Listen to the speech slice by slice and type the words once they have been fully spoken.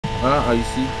Ah, I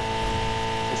see.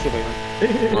 Kasi ba yun?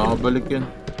 Makakabalik yan.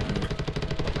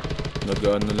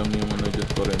 Nag-ano lang yung ano dyan,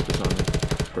 korente sa ano.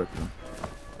 Perk lang.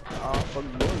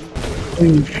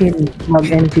 Uy, Shin.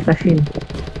 Mag-NC ka, Shin.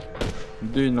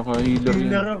 Hindi, naka-healer yan.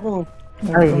 Healer ako.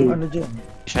 Ay, Ano dyan?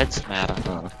 Sheds,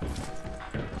 meron.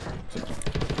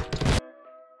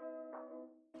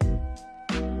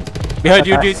 Behind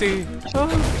you, JC!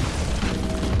 Tapos...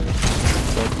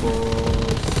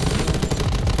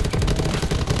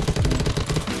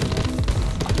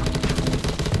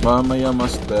 mamaya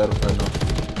master, ano.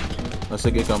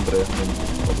 Sige, kambre.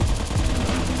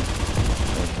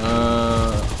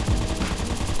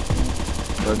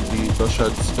 Pag dito,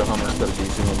 shots tsaka master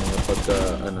JC mamaya pagka,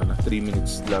 ano na, 3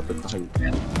 minutes lapit na kayo.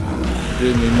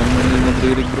 Yun, may mga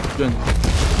magre-regroup dyan.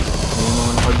 May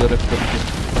mga naka-director dyan.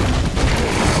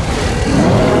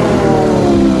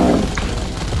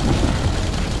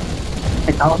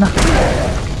 ay, tao na.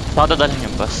 Saan dadalhin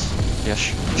yung boss?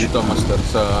 Yes. Dito master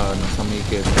sa ano, sa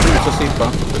Mikel. Sa safe pa,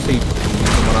 sa safe. Hindi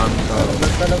sa maraming tao.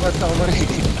 Lalabas ako ba?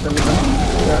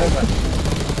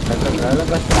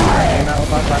 Lalabas ako. Ay na ako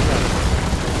papasa.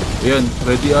 Ayan,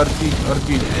 ready RG.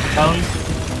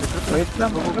 Wait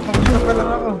lang, magkakapagod pa lang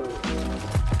ako.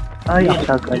 Ay, ang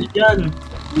tagal.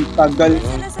 Tagal.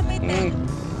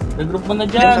 Nag-group mo na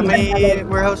dyan. Sa may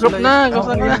warehouse Group na!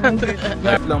 Group na!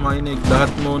 Lahat lang mainig. Lahat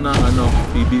muna, ano,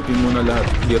 PvP muna lahat.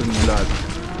 Clear nyo lahat.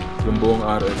 Yung buong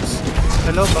RX.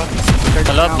 Sa loob ba?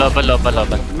 Sa loob,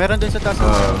 laban. Meron din sa taas.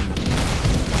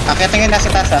 Akit nga nasa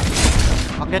taas ah.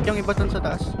 Akyat yung iba dun sa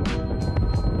taas.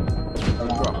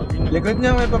 Likod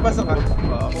niya may papasok ah.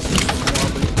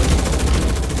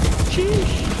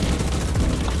 Sheesh!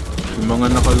 Yung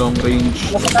mga naka-long range.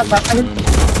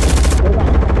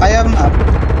 Kaya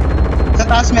sa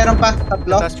taas meron pa,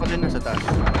 tatlo. Sa taas pa din, sa taas.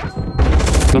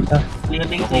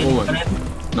 Nakukuha.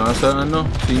 Nasa ano,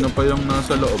 sino pa yung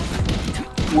nasa loob?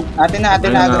 Atin na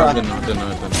agro ah. Atin.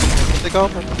 Ikaw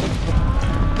pa.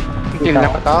 Kill na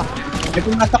pa to. May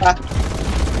pumasok ah.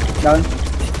 Down.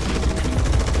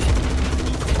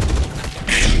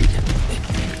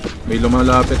 May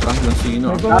lumalapit ng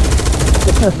sino.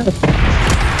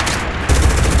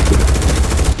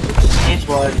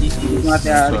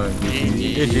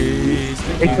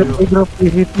 Ay, drop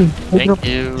PvP. Thank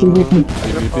you.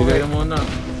 PvP kayo muna.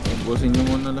 Busin nyo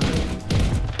muna lahat.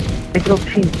 Ay, drop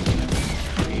Shin.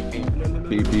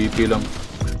 PvP lang.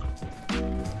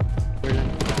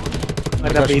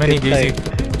 Nag-rush man ni JC.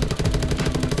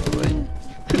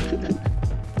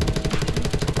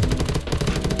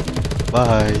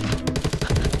 Bye.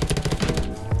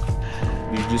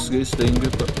 GG's guys, thank you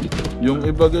to. Yung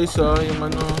iba guys yung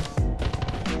ano,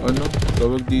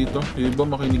 tawag dito. Yung iba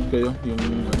makinig kayo. Yung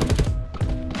ano,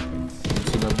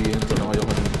 sinabihan ko na kayo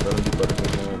kanina pero hindi pa rin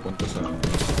kayo pupunta sa akin.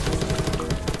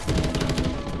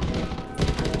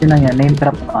 Sino yan? Name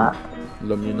drop ka.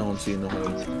 Alam niyo na kung sino kayo.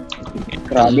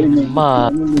 Grabe mo.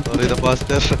 Sorry na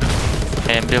master.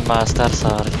 Emblem Master,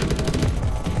 sorry.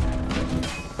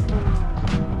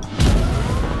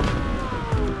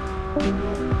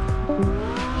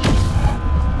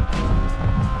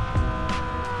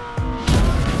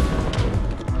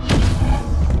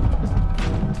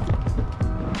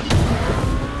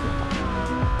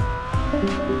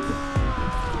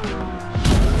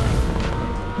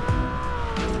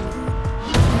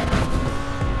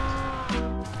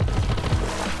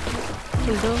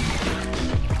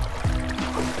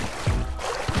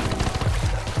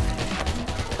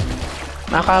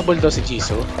 Nakahabol daw si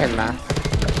Jisoo. Ayan na.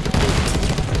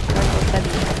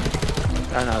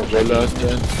 Ano? Wala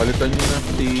yan. Palitan nyo na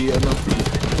si ano.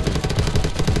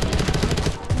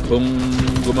 Kung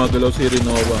gumagalaw si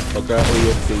Renova pagka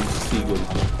AFK Seagull.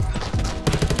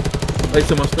 Ay,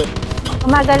 sa Master.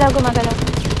 Gumagalaw.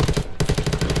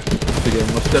 Sige,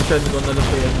 Master Chan, ikaw na lang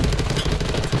kaya ano.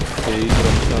 Kay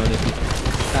Grand Sanity.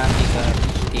 Dami ka.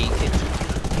 Take it.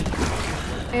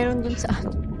 Meron dun sa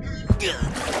ano.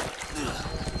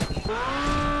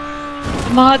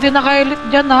 Mga din naka-elite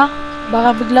dyan ha.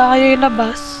 Baka bigla kayo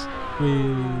ilabas.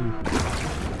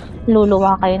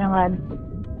 Luluwa kayo ng rad.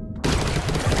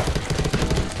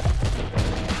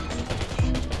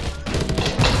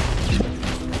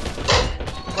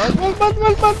 Mal. Ano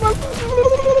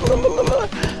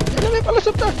may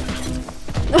palasot na?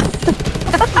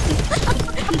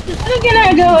 Anong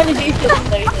ginagawa ni Jason?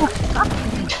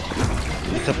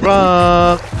 It's a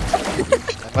prank!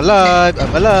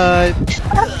 I'm alive!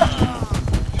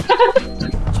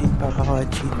 Cheat pa ako,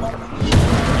 cheat.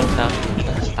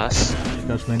 Taas.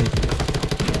 That's many.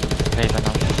 Okay ba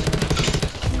na?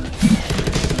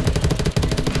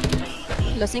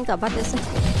 Lasing ka ba, Tessa?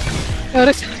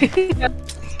 Sorry.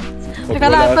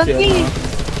 Nakalaban si eh.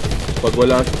 Pag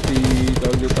wala si...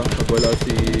 Pag wala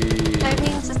si...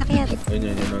 Timing, sasakyan.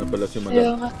 Ayun, yun na pala si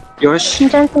Madam. Yosh,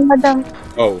 Diyan si Madam.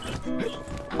 Oh.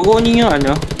 kukunin yung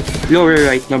ano, lower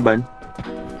right na ban.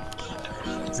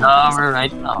 Lower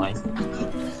right, okay.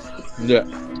 Hindi.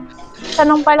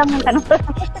 Tanong pa lang ng tanong.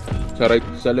 Sa right,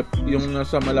 sa left, yung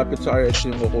nasa malapit sa RS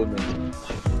yung kukunin.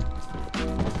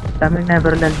 Daming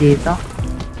Neverland dito.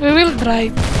 We will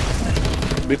drive.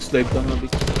 Big slide ka nga,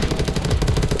 Big.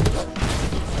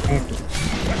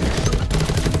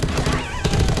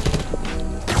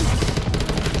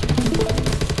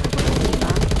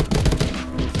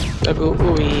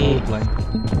 Nag-uwi.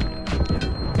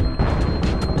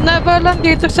 Never lang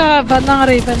dito sa van ng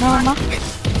Raven, no?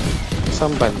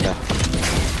 Saan banda?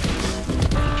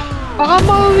 Baka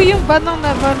mauwi yung van ng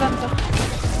Neverland.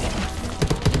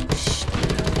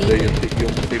 Hindi, yung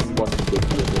team 1 good.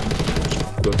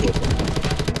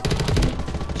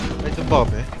 Right above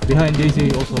eh. Behind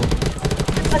Daisy also.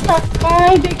 Attack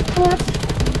by Big Foot!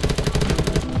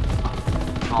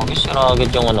 Okay, sira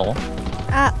agad yung ano ko.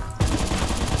 Ah,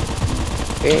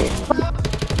 Eh,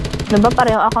 ano ba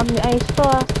pareho account ni Ice to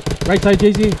ah. Right side,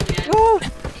 JC.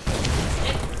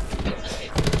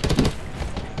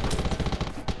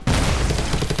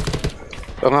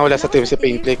 ito nga wala sa team si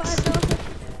Peinflix.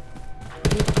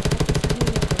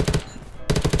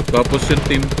 Tapos yung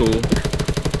team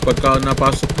 2, pagka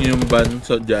napasok niyo yung ban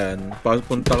sa dyan,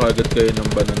 punta ka agad kayo ng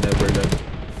ban ng Neverland.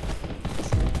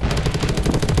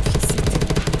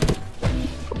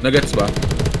 Nagets ba?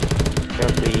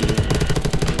 Copy.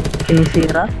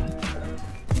 Sinisira?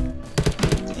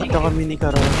 Ito kami ni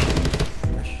Karashi.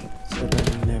 Sila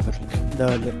ng Neverland.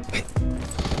 Dali.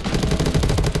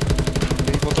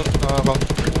 Hindi ko to nakaka...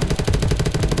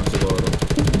 Siguro.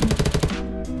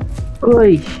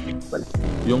 Uy!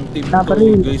 Yung team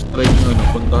Naparin. 2, guys, try nyo na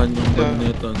puntahan yung ban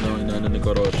nito na inano ni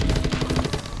Karashi.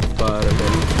 Para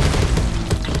dahil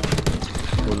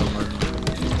kulangan.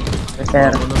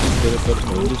 Sir. Ako na refer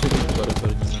mo. Hindi sige,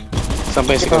 refer nyo na. Saan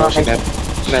ba yung siguro si Neverland?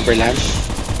 Neverland,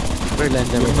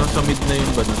 Yung Neverland. nasa mid na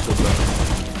yung ban ng sobrang.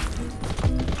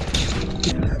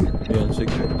 Yan, sige,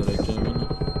 diretso mo na.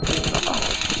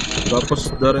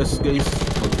 Tapos the rest guys,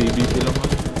 mag-TDP lang ha.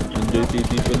 Enjoy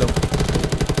TDP lang.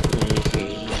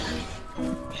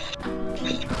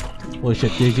 Oh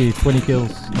shit, JG, 20 kills.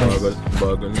 Nice.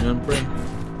 Bagal niyan, friend.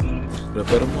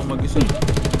 Refer mo mag-isa.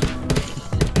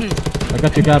 I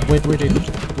got you, Gab. Wait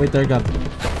there, Gab.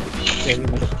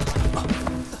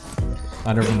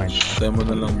 Ah, never mind. Tayo mo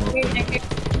na lang mo.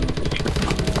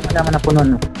 Wala man na puno,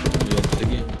 no? Yan,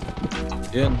 sige.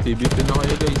 Yan, TBP na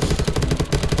kayo guys.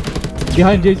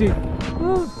 Behind JC.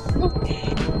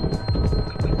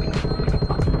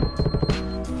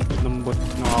 Lambot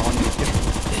nakakonected.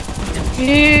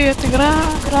 Eh, ate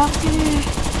grabe.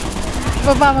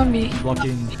 Baba, mami.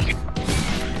 Blocking.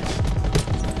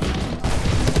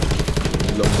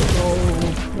 Long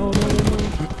No.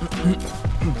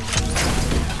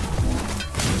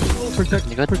 Protect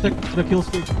the kill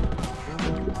streak.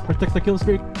 Protect the kill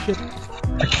streak. Shit.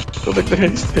 Go back to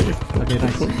headstay. Okay,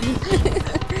 nice.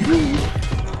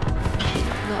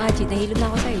 No, Aji, nahilo na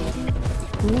ako sa'yo.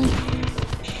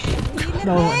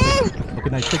 No. Okay,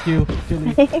 nice. Thank you. Chili.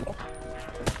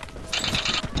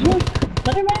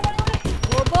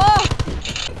 Bobo!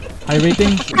 High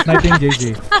rating, sniping JG.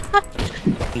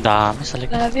 Ang dami sa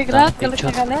likod. Grabe, grabe. Galit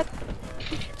na galit.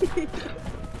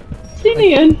 Sino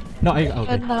yun? No, okay.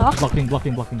 Ano? Blocking.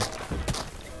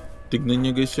 Tignan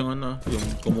nyo guys yung ano, yung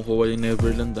kumukuha yung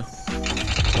Neverland ah.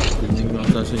 Tignan nyo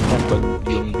nasa yung ban,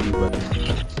 yung B-ban.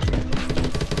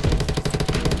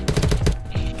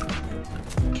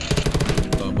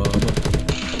 Tama mo.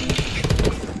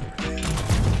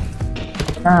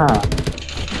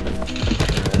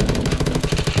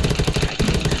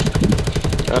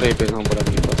 Raven ang pala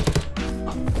dito.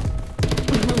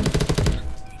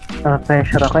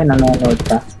 Pressure ako, nanonood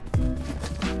ka.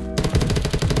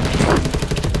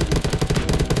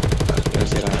 Kaya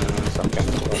sila sa sakyan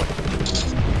ko.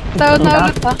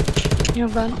 Tawag pa.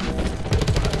 Yung van.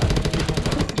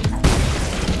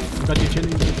 Got you,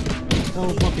 Chili. No,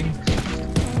 blocking.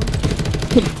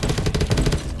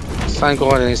 Saan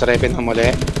ko kanina sa Raven ang muli?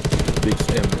 Big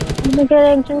M.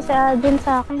 Nag-reaction sa dun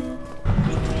sa akin.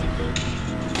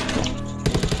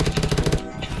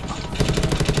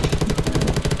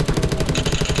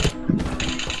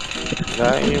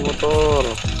 Dahil yung motor.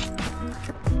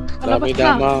 Palabas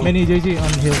na. Dami-damang. Many JG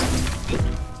on hill.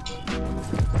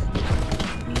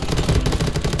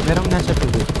 Merong nasa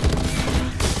tuloy.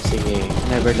 Sige.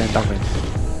 Neverland ako.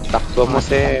 Takbo mo,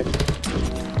 Seth.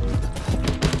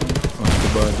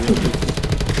 Body.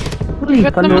 Uy,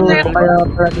 Ba't naman kalo na yun? kaya pala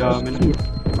Dami na.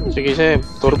 Sige, Seb.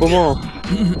 Turbo mo.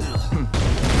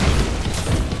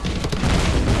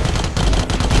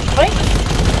 Ay!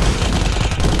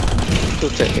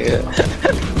 Sige.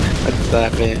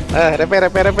 Atake.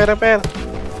 Repair.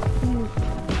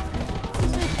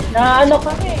 Na ano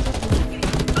kami?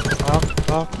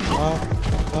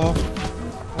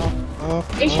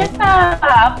 Eh, shut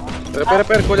up!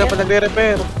 Repair. Kuya pa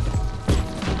nagre-repair.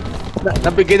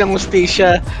 Nabigyan ng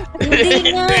hustisya.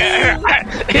 Hindi nga.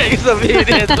 Yung sabihin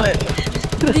nito.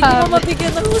 Hindi ko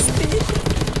mabigyan ng hostage.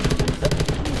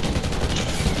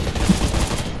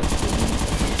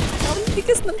 Ang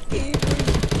tigas ng keyboard.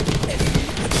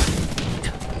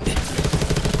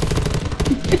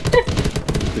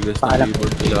 Tigas ng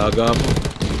keyboard. Ilaga mo.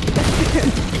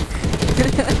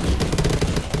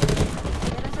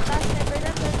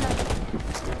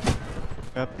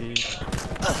 Copy.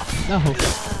 No.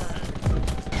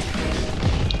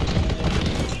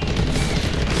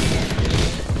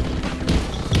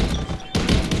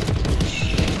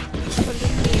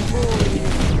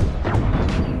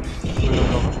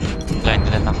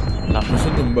 Blind ako. Nasa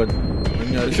tumban.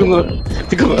 Nangyari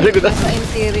Hindi ko na. Sa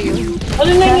interior.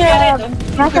 Ano nangyari doon?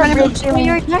 Nasa bridge yung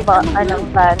anong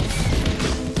van.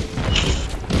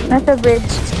 Nasa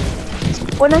bridge.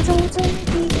 Walang sumusunod.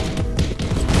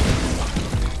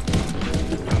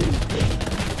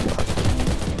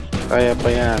 Kaya pa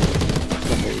yan.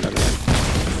 Okay lang yan.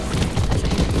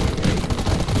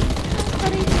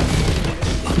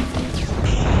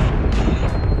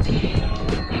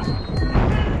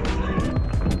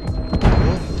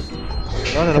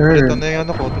 Napalitan na yung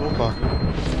ano ko, tropa.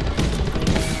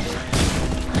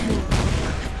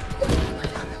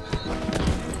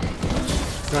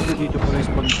 Kasi dito pa rin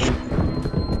spawn point.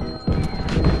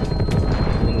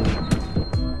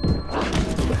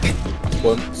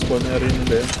 Spawn area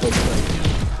nila yan. Spawn point.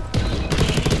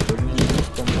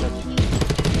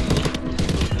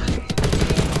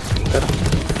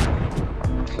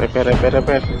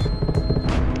 Repair.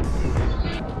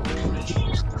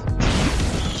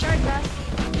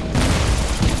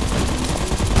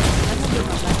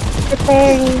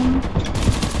 Preparing.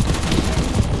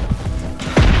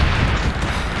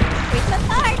 Wait na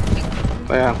tayo.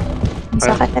 Ayan.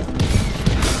 Sakit.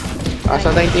 Asa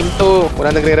na yung team 2?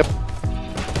 Wala nagre-rep.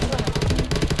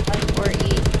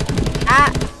 4-8.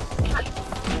 Ah!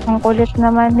 Ang kulit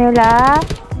naman nila.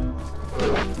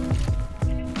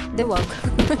 Di wag.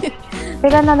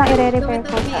 Sila na lang i-repair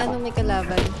ko. May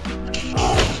kalaban.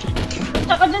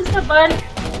 Tsaka dyan sa van.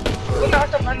 Wala ka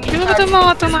sa van. Sino ba itong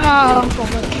mga ito nakaarang ko?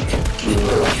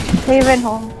 Haven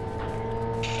home.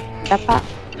 Dapa.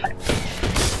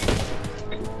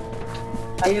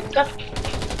 Ayot ka.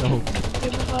 No.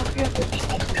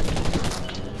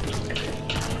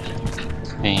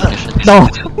 May shot. No.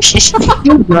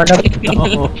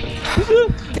 No.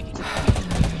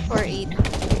 4-8.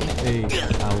 Hey,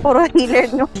 ow. Puro healer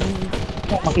no.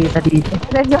 Makita dito.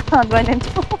 Nagagawa na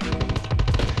ito.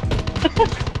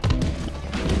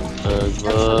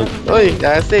 Uy,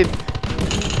 acid.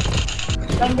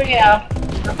 Number ya.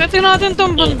 Pwede natin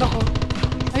itong banda ko.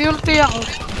 Ayulti ako.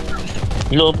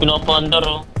 Lo, pinapandar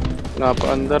oh.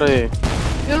 Napa-under eh.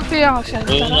 Ayulti ako siya.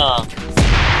 Ayun na.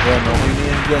 Yan, okay na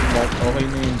yan dyan. Okay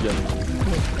na yan dyan.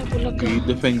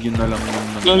 I-defend yun na lang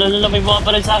yung... Lo, may mga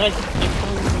pa rin sa akin. May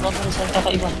mga pa rin sa akin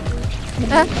kakaiba.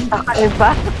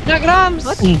 Kakaiba? Jack Rams!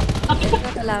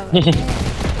 Kalaban.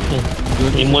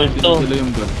 Imulto. Sila yung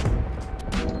gun.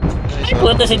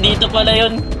 Puta, si Dito pala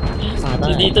yun.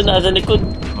 Si Dito nasa likod.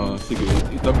 Sige.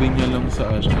 Itabi niya lang sa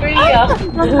ano. Kuya!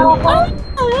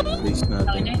 Base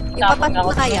natin. Ipapasok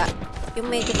na kaya? Yung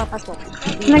medyo papasok.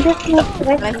 Nag-smoke.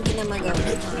 Wala hindi na magawa.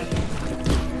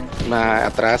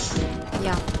 Ma-atras.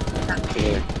 Yeah.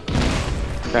 Okay.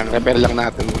 Kaya repair lang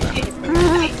natin muna.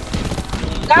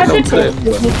 Kasi Isang friend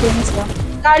ba?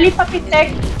 Kali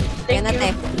papitek. Yan na,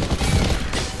 te.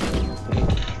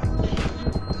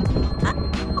 Ah,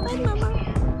 okay, mama.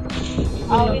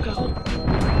 Awit ako.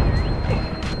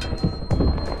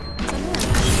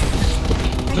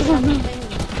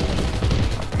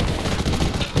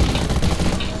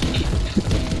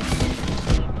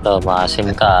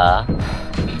 Tumasim ka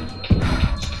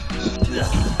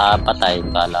ah. Patay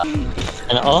pala.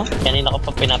 Ano oh? Kanina ko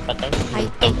pa pinapatay. Ay,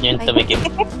 Tawag niyo yung tumikip.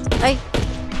 Ay,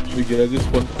 Uy,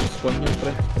 ginagawa spawn niya,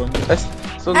 pre. Spawn niya.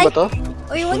 Saan ba to?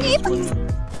 uy, huwag niyo ipag...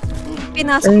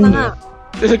 Pinasok na nga.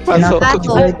 Nagpasok.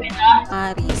 Tato.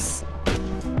 Paris.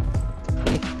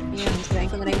 Ayan,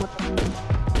 sirain ko na rin yung motor mo.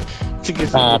 Sige,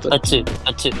 Patsu.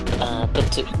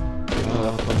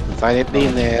 Silent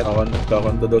dinner.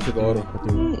 Kakanta daw si Toro.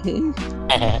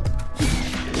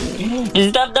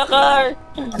 Stop the car!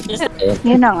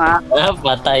 Yun na nga. Ah,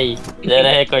 patay. The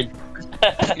record.